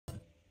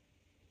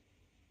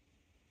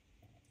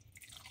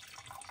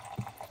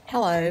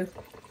Hello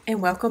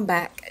and welcome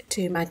back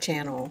to my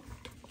channel.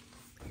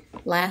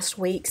 Last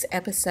week's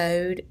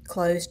episode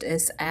closed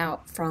us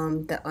out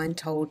from the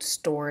Untold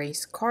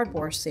Stories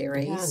cardboard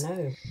series. Yeah, I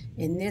know.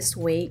 And this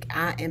week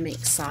I am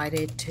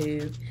excited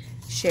to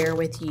share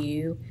with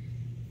you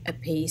a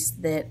piece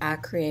that I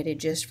created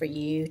just for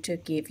you to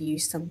give you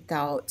some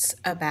thoughts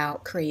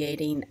about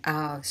creating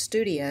a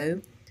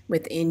studio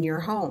within your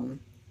home.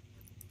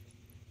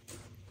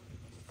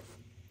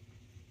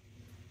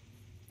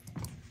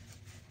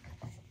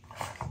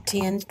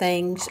 Ten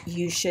things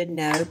you should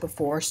know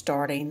before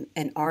starting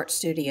an art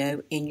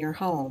studio in your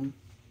home.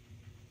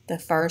 The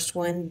first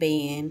one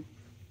being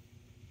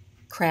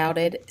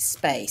crowded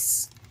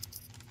space.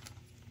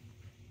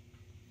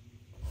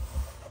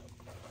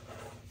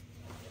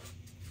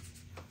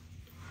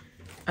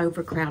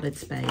 Overcrowded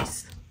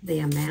space. The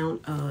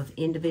amount of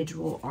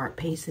individual art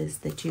pieces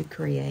that you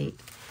create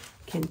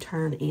can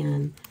turn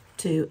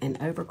into an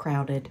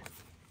overcrowded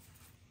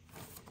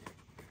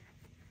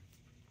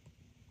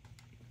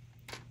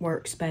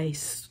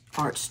workspace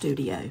art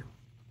studio,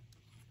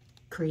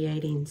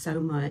 creating so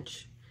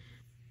much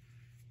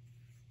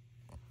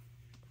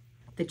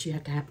that you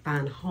have to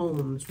find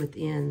homes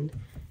within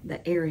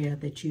the area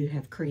that you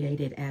have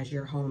created as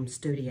your home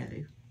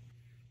studio.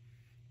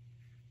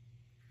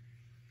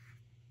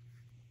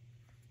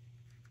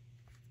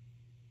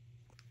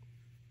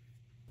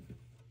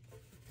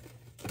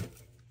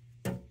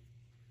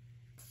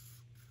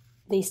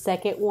 The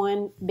second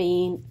one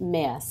being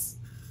mess.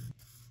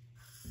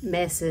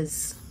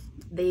 Messes.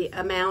 The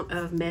amount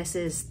of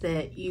messes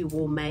that you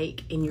will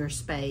make in your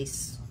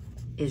space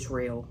is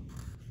real.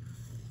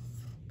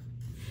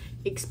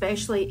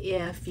 Especially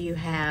if you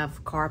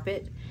have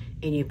carpet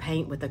and you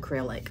paint with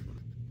acrylic.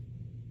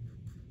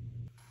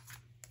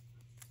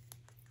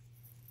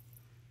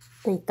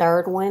 The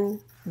third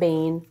one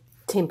being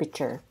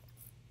temperature.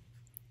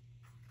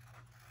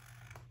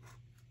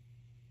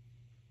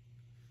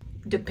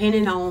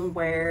 Depending on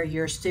where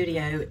your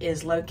studio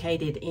is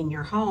located in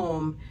your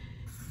home,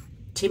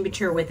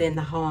 temperature within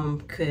the home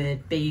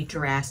could be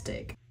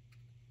drastic.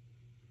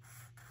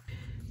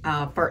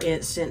 For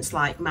instance,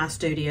 like my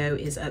studio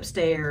is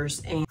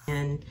upstairs,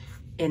 and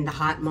in the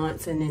hot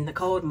months and in the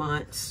cold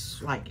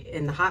months, like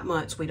in the hot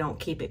months we don't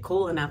keep it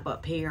cool enough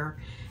up here,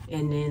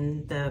 and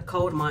in the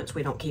cold months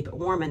we don't keep it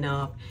warm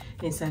enough,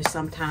 and so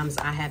sometimes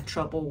I have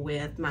trouble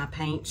with my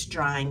paints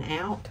drying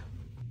out.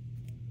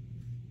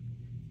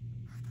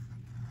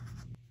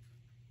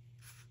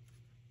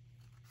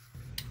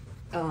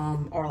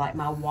 Or like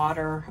my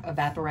water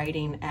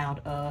evaporating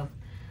out of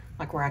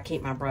like where I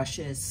keep my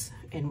brushes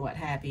and what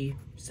have you.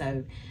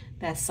 So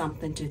that's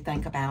something to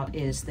think about,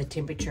 is the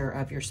temperature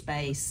of your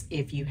space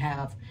if you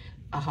have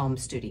a home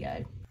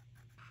studio.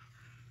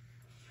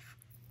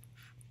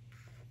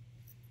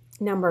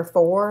 Number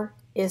 4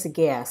 is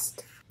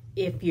guest.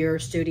 If your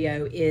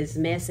studio is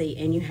messy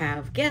and you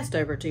have guests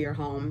over to your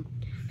home,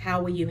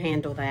 how will you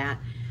handle that?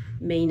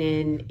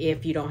 Meaning,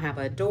 if you don't have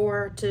a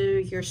door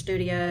to your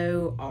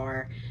studio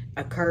or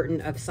a curtain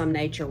of some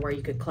nature where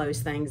you could close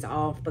things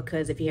off,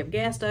 because if you have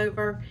guests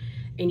over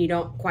and you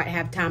don't quite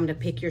have time to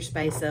pick your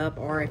space up,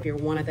 or if you're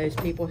one of those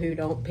people who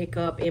don't pick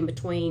up in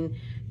between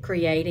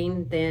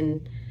creating,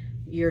 then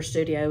your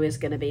studio is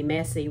going to be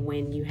messy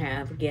when you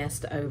have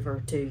guests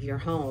over to your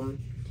home.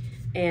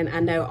 And I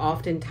know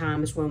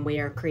oftentimes when we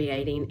are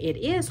creating, it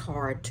is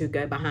hard to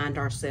go behind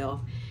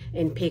ourselves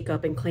and pick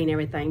up and clean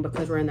everything,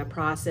 because we're in the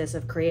process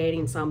of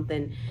creating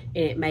something,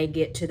 and it may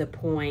get to the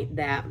point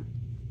that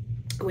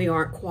we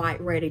aren't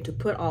quite ready to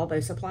put all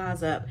those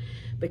supplies up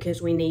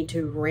because we need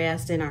to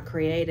rest in our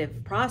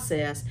creative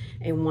process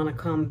and want to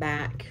come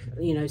back,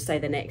 you know, say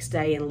the next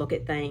day and look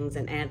at things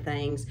and add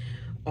things,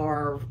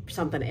 or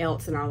something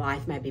else in our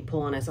life may be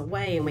pulling us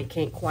away and we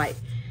can't quite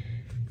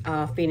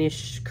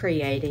finish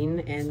creating.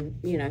 And,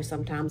 you know,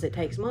 sometimes it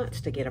takes months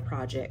to get a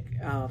project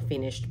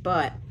finished.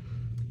 But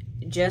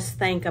just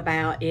think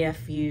about,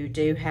 if you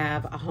do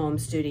have a home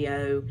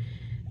studio,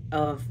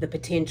 of the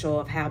potential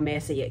of how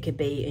messy it could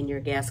be, and your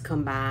guests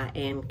come by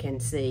and can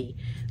see.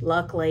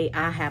 Luckily,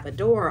 I have a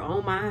door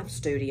on my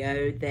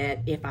studio that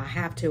if I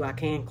have to, I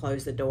can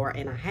close the door,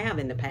 and I have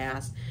in the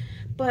past.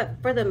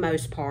 But for the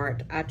most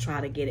part, I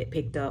try to get it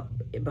picked up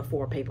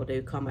before people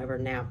do come over.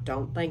 Now,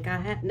 don't think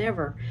I have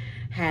never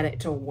had it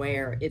to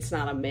where it's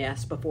not a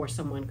mess before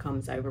someone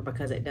comes over,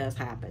 because it does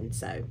happen.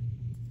 So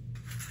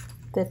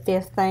the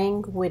fifth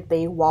thing would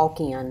be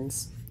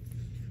walk-ins.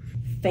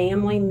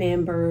 Family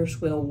members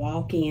will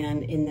walk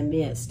in the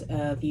midst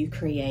of you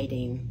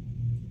creating.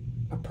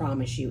 I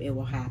promise you it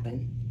will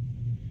happen.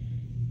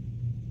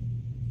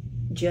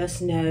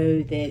 Just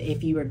know that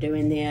if you are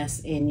doing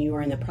this and you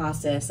are in the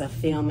process of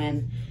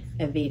filming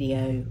a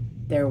video,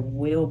 there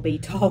will be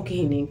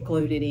talking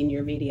included in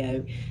your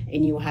video,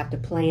 and you will have to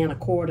plan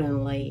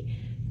accordingly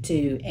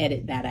to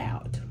edit that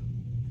out.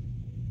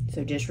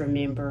 So just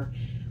remember,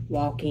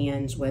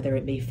 walk-ins, whether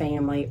it be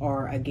family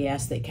or a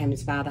guest that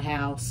comes by the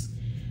house,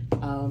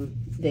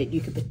 that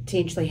you could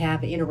potentially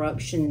have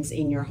interruptions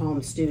in your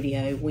home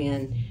studio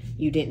when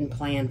you didn't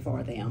plan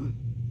for them.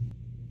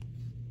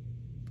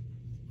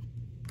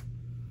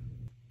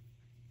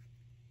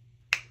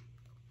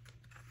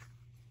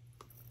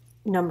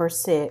 Number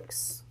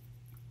 6,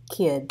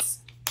 kids.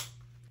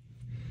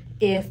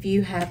 If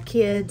you have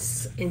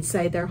kids and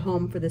say they're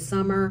home for the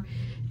summer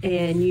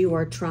and you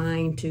are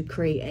trying to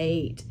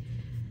create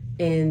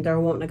and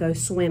they're wanting to go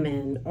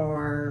swimming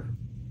or,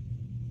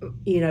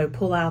 you know,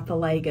 pull out the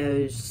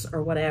Legos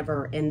or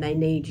whatever, and they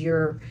need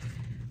your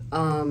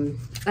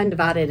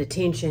undivided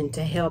attention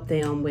to help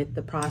them with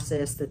the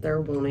process that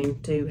they're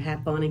wanting to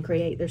have fun and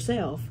create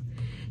themselves,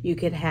 you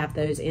could have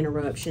those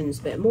interruptions.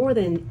 But more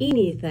than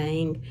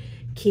anything,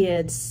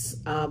 kids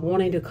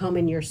wanting to come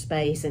in your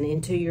space and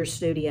into your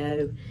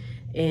studio,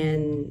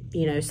 and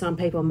you know, some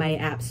people may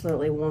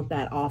absolutely want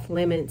that off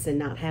limits and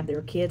not have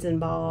their kids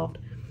involved.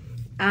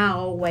 I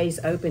always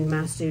open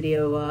my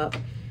studio up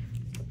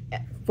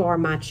for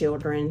my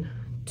children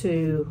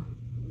to,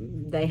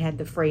 they had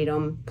the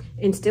freedom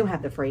and still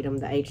have the freedom,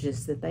 the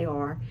ages that they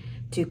are,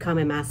 to come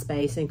in my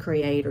space and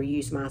create or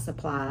use my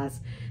supplies.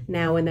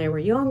 Now, when they were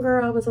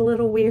younger, I was a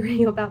little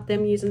weary about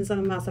them using some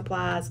of my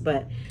supplies,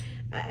 but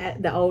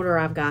the older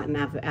I've gotten,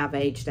 I've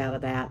aged out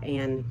of that.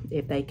 And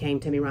if they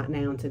came to me right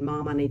now and said,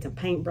 Mom, I need some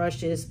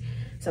paintbrushes,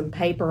 some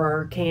paper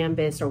or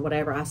canvas or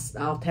whatever,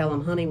 I'll tell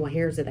them, honey, well,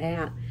 here's it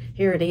at.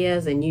 Here it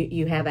is, and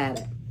you have at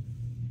it.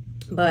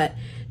 But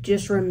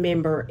just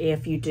remember,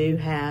 if you do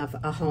have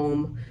a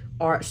home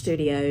art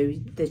studio,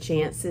 the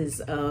chances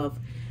of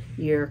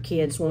your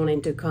kids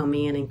wanting to come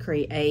in and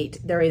create,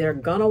 they're either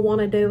gonna want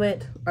to do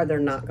it or they're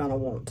not gonna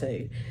want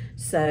to.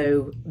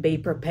 So be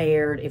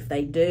prepared. If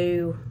they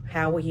do,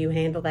 how will you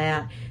handle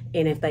that?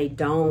 And if they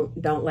don't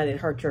let it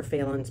hurt your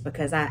feelings,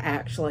 because I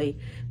actually,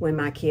 when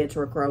my kids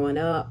were growing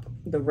up,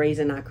 the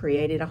reason I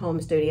created a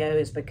home studio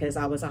is because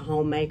I was a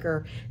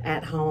homemaker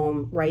at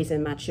home,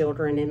 raising my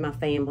children and my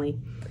family.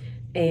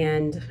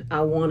 And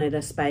I wanted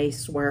a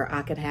space where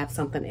I could have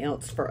something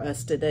else for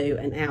us to do,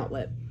 an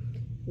outlet.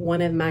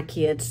 One of my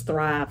kids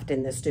thrived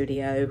in the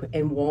studio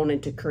and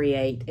wanted to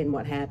create and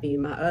what have you.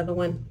 My other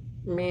one,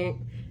 meh,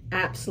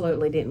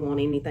 absolutely didn't want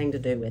anything to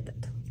do with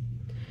it.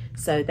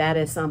 So that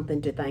is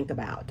something to think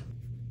about.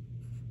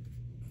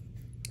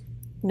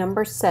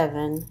 Number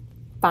 7,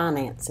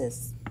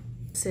 finances.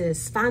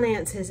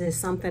 Finances is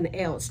something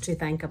else to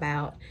think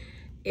about.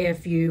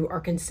 If you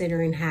are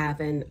considering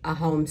having a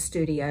home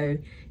studio,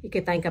 you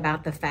could think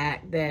about the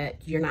fact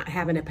that you're not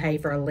having to pay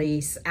for a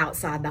lease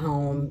outside the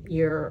home.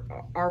 You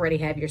already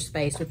have your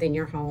space within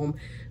your home,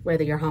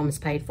 whether your home is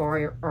paid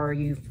for or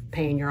you're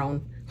paying your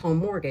own home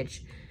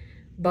mortgage.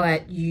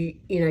 But you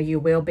know, you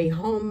will be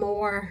home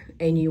more,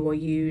 and you will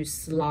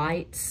use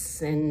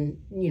lights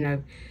and, you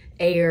know,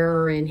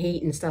 air and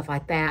heat and stuff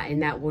like that,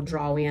 and that will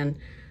draw in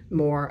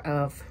more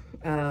of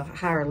a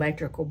higher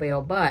electrical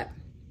bill. But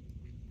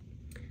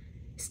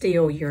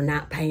still, you're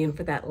not paying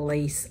for that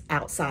lease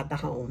outside the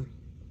home.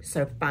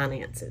 So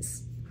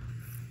finances.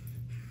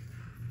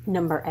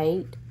 Number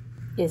 8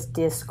 is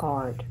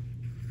discard.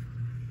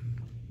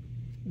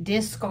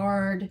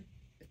 Discard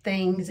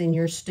things in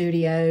your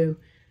studio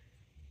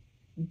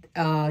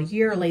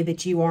yearly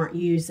that you aren't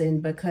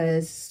using,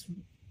 because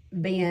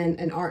being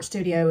an art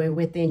studio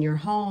within your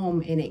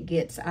home and it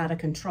gets out of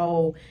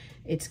control,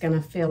 it's going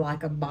to feel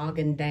like a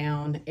bogging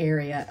down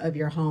area of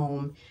your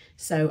home.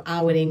 So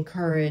I would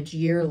encourage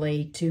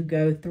yearly to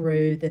go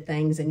through the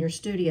things in your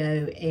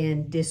studio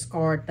and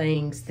discard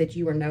things that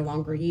you are no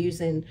longer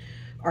using,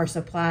 or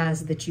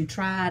supplies that you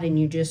tried and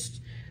you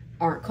just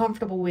aren't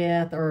comfortable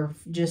with, or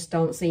just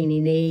don't see any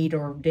need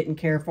or didn't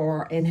care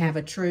for, and have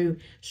a true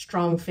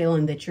strong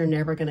feeling that you're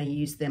never going to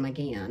use them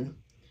again.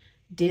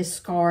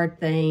 Discard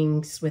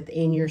things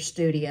within your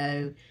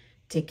studio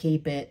to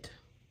keep it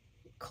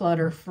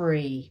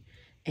clutter-free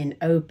and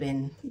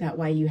open. That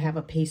way you have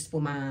a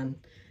peaceful mind.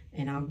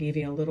 And I'll give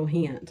you a little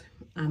hint.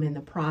 I'm in the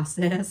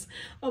process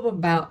of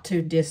about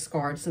to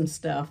discard some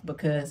stuff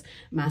because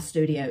my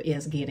studio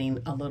is getting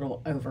a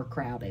little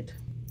overcrowded.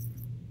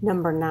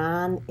 Number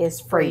 9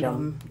 is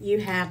freedom. You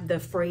have the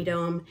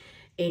freedom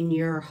in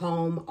your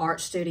home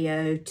art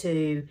studio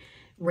to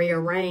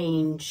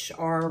rearrange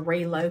or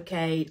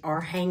relocate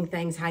or hang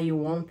things how you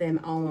want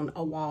them on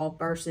a wall,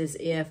 versus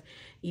if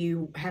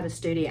you have a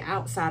studio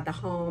outside the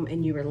home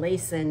and you're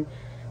leasing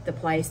the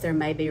place, there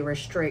may be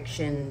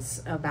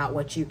restrictions about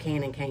what you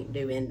can and can't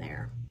do in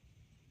there.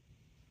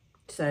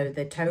 So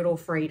the total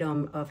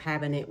freedom of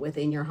having it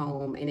within your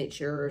home, and it's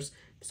yours.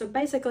 So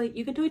basically,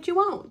 you can do what you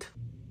want.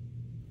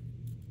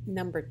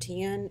 Number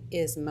 10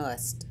 is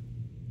must.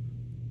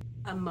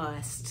 A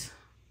must.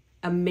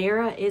 A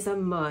mirror is a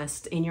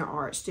must in your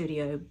art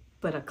studio,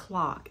 but a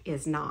clock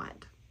is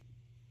not.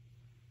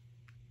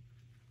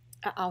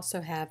 I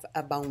also have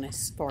a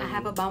bonus for you. I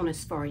have a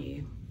bonus for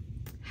you.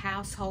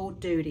 Household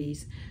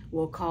duties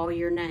will call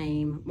your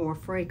name more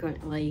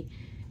frequently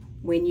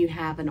when you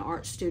have an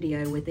art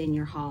studio within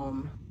your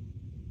home.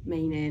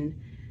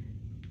 Meaning,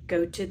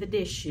 go to the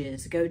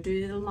dishes, go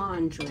do the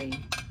laundry,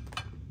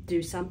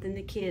 do something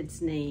the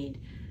kids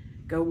need,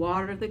 go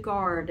water the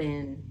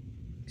garden,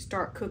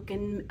 start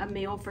cooking a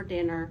meal for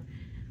dinner.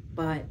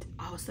 But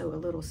also a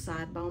little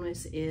side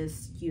bonus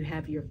is you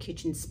have your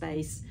kitchen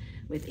space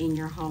within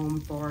your home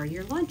for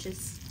your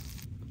lunches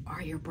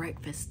or your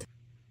breakfast.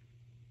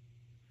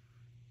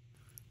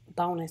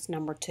 bonus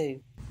number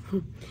 2.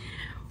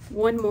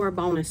 One more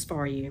bonus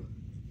for you,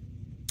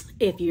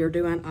 if you're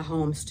doing a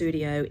home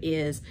studio,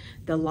 is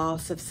the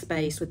loss of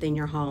space within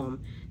your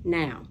home.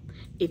 Now,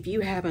 if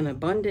you have an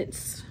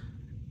abundance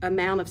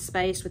amount of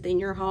space within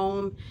your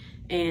home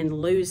and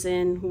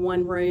losing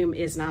one room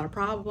is not a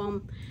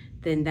problem,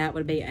 then that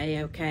would be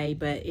a-okay.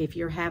 But if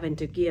you're having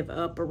to give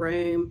up a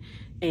room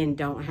and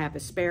don't have a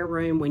spare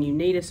room when you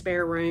need a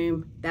spare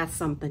room, that's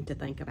something to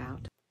think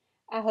about.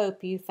 I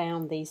hope you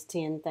found these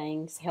 10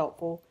 things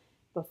helpful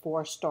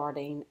before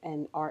starting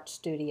an art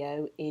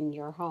studio in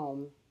your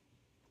home.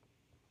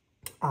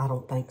 I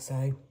don't think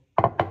so.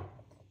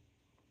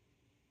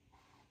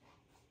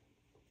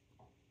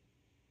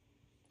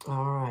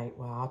 All right,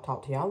 well, I'll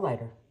talk to y'all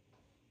later.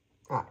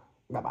 All right,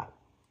 bye-bye.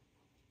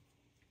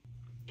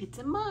 It's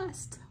a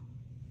must.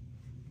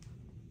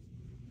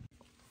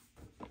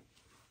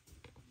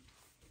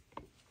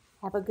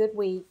 Have a good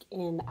week,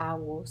 and I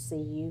will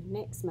see you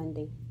next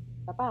Monday.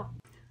 Bye-bye.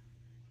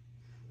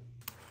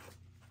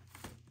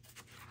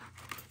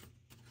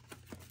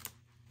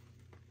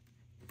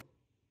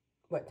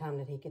 What time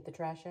did he get the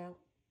trash out?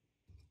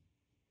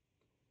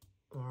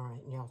 All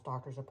right, and y'all's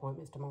doctor's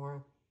appointments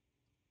tomorrow?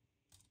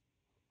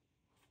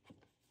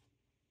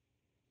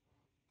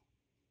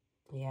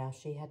 Yeah,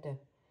 she had to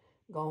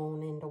go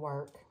on into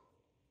work.